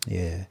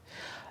 Yeah.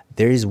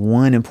 There is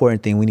one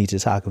important thing we need to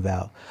talk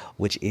about,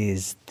 which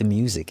is the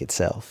music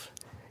itself,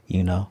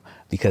 you know?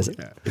 Because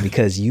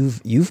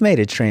you've made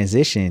a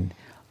transition,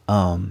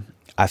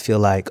 I feel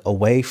like,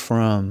 away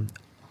from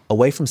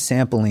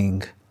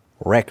sampling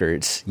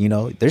records. You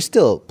know, there's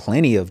still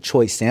plenty of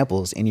choice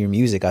samples in your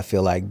music, I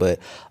feel like, but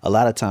a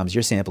lot of times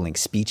you're sampling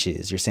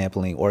speeches, you're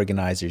sampling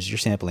organizers, you're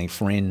sampling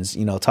friends,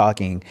 you know,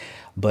 talking,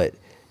 but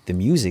the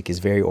music is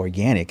very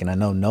organic, and I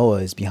know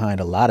Noah is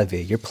behind a lot of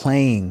it. You're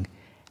playing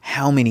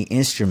how many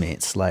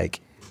instruments, like,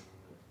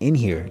 in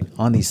here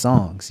on these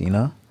songs, you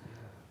know?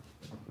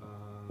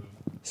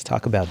 Let's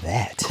talk about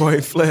that.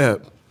 Coin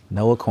flip.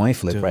 Noah Coin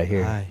Flip Dude, right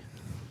here. Hi.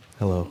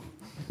 Hello.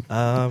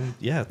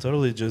 Yeah,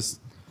 totally just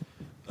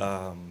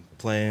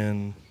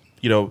playing,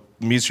 you know,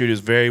 Mead Street is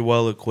very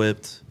well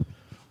equipped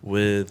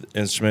with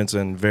instruments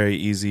and very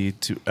easy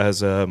to,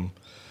 as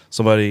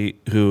somebody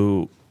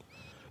who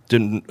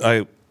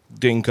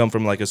didn't come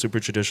from like a super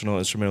traditional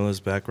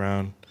instrumentalist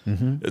background.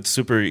 It's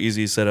super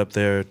easy set up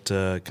there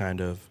to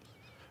kind of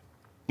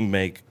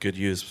make good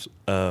use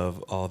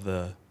of all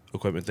the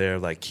equipment there,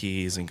 like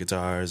keys and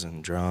guitars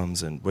and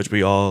drums, and which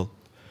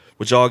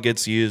all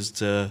gets used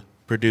to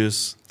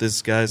produce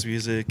this guy's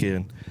music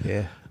and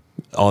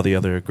all the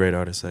other great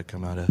artists that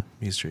come out of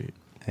Mead Street.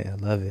 Yeah, I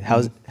love it.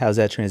 How's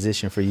that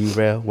transition for you,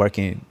 Rel,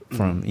 working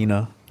from, you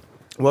know?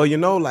 Well, you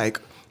know,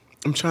 like,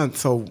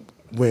 so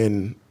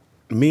when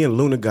me and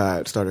Luna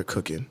God started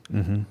cooking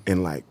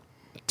in like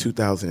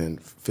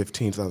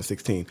 2015,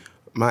 2016,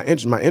 my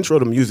intro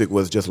to music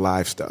was just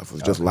live stuff. It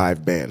was just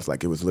live bands.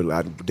 Like, it was literally,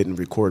 I didn't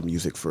record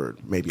music for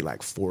maybe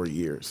like 4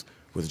 years.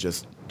 It was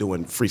just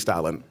doing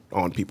freestyling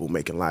on people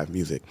making live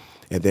music.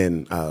 And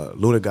then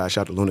Luna God,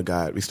 shout out to Luna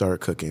God, we started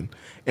cooking.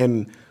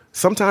 And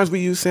sometimes we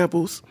use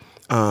samples,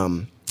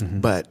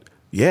 but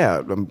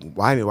yeah,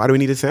 why do we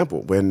need a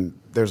sample when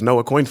there's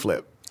no coin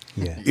flip?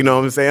 Yeah. You know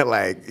what I'm saying?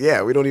 Like,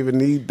 yeah, we don't even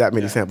need that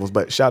many samples.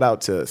 But shout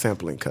out to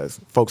sampling, because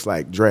folks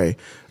like Dre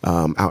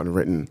out in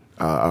Renton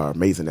are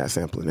amazing at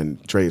sampling. And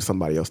Dre is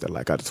somebody else that,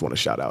 like, I just want to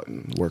shout out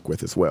and work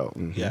with as well.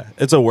 Yeah,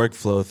 it's a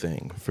workflow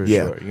thing for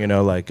sure. You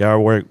know, like our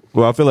work.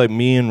 Well, I feel like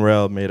me and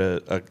Rel made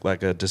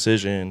a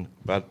decision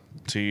about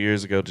 2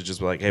 years ago to just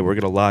be like, hey, we're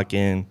gonna lock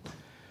in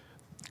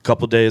a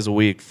couple days a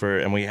week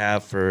and we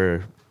have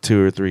for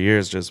 2 or 3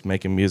 years just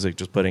making music,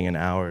 just putting in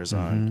hours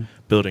on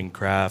building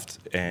craft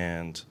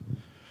and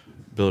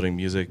building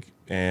music.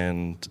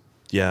 And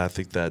yeah, I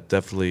think that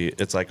definitely,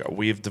 it's like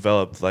we've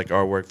developed like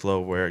our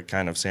workflow where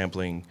kind of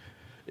sampling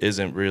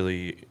isn't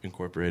really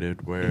incorporated,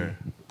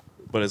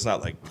 but it's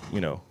not like, you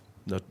know,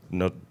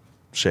 no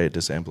shade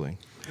to sampling.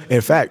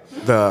 In fact,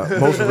 the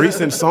most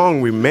recent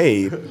song we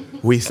made,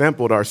 we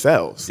sampled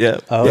ourselves. Yeah.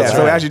 Oh, yeah. So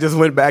we right. actually just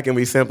went back and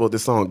we sampled the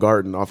song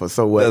 "Garden" off of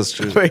 "So What." That's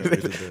true.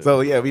 So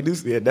yeah, we do.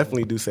 Yeah,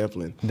 definitely do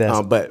sampling.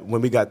 But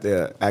when we got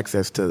the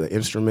access to the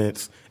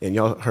instruments, and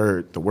y'all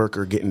heard the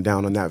worker getting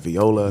down on that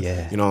viola,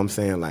 you know what I'm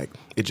saying? Like,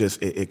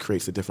 it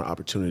creates a different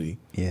opportunity.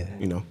 Yeah.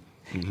 You know.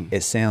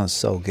 It sounds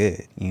so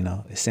good. You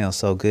know, it sounds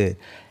so good.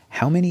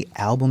 How many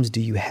albums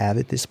do you have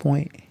at this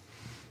point?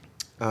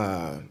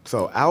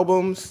 So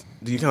albums.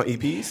 Do you count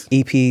EPs?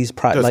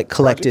 EPs, like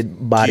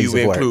collected bodies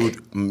of work. Do you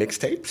include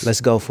mixtapes? Let's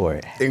go for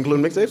it.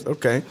 Include mixtapes?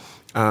 Okay.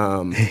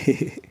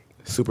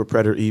 Super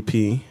Predator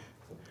EP.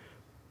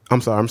 I'm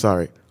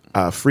sorry.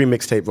 Free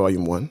Mixtape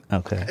Volume 1.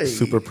 Okay. Hey.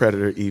 Super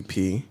Predator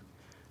EP.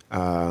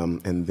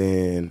 And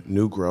then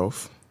New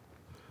Growth.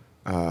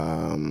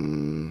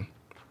 Energy.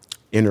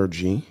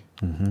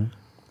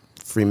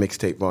 Free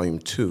Mixtape Volume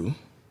 2.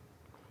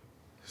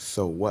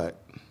 So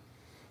What?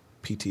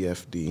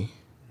 PTFD.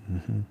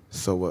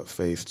 So What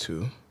Phase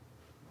 2,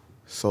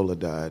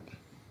 Soledad,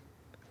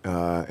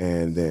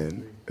 and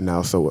then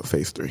now So What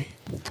Phase 3.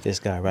 This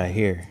guy right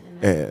here.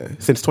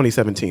 Since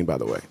 2017, by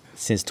the way.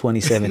 Since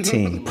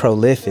 2017.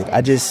 Prolific.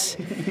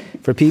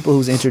 For people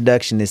whose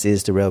introduction this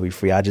is to Rel Be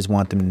Free, I just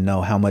want them to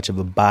know how much of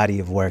a body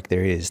of work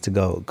there is to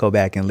go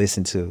back and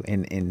listen to.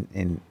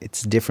 And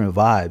it's different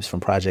vibes from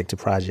project to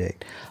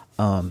project.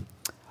 We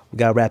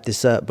got to wrap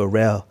this up, but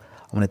Rel,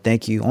 I want to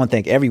thank you. I want to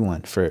thank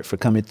everyone for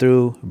coming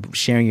through,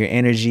 sharing your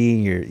energy,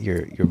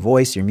 your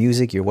voice, your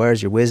music, your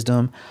words, your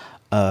wisdom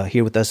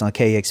here with us on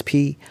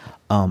KXP.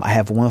 I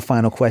have one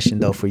final question,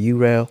 though, for you,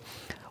 Rel,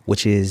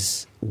 which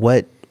is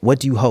what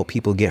do you hope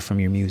people get from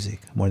your music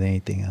more than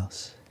anything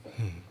else?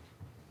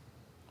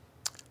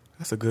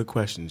 That's a good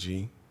question,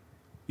 G.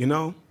 You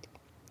know,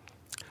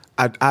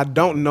 I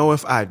don't know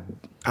if I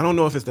don't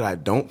know if it's that I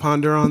don't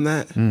ponder on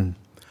that,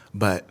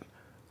 but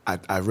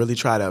I really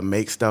try to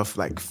make stuff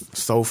like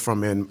so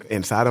from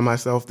inside of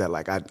myself that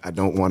like I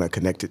don't want to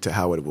connect it to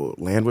how it will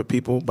land with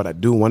people, but I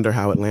do wonder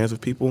how it lands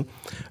with people.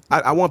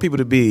 I want people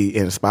to be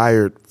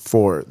inspired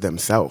for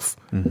themselves,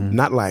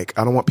 not like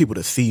I don't want people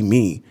to see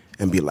me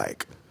and be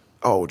like,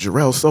 oh,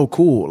 Jarrell's so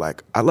cool.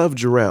 Like, I love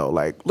Jarrell.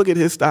 Like, look at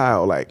his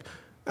style. Like,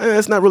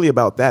 it's not really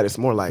about that. It's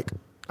more like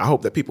I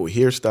hope that people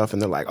hear stuff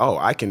and they're like,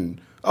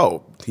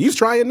 oh, he's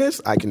trying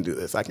this. I can do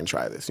this. I can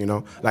try this, you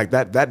know? Like,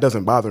 that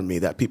doesn't bother me,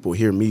 that people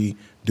hear me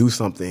do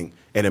something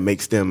and it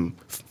makes them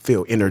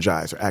feel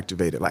energized or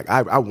activated. Like,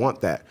 I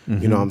want that,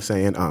 you know what I'm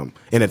saying? And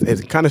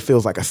it kind of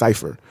feels like a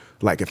cipher.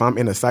 Like, if I'm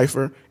in a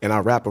cipher and I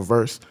rap a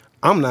verse,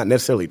 I'm not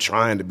necessarily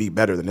trying to be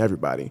better than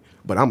everybody,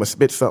 but I'm going to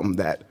spit something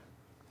that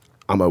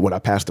when I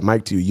pass the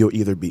mic to you, you'll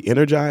either be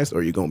energized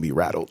or you're going to be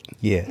rattled.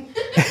 Yeah.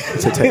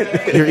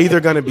 You're either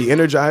going to be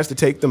energized to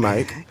take the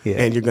mic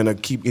and you're going to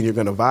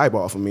vibe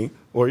off of me,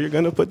 or you're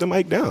going to put the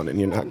mic down and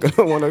you're not going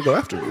to want to go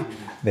after me.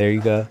 There you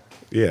go.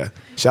 Yeah.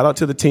 Shout out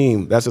to the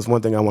team. That's just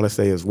one thing I want to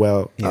say as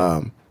well.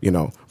 Yeah. You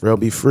know, Rel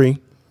Be Free,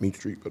 Meat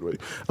Street, by the way.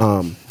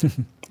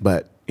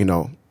 But, you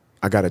know,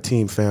 I got a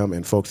team, fam,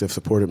 and folks have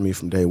supported me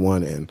from day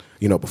one. And,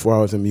 you know, before I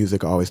was in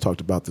music, I always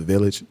talked about the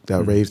village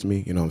that raised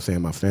me, you know what I'm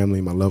saying, my family,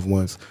 my loved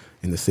ones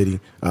in the city.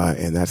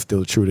 And that's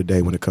still true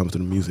today when it comes to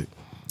the music.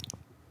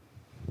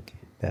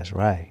 That's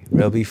right.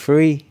 Rel Be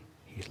Free.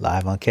 He's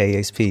live on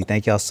KXP.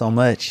 Thank y'all so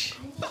much.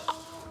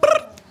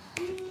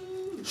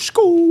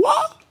 School.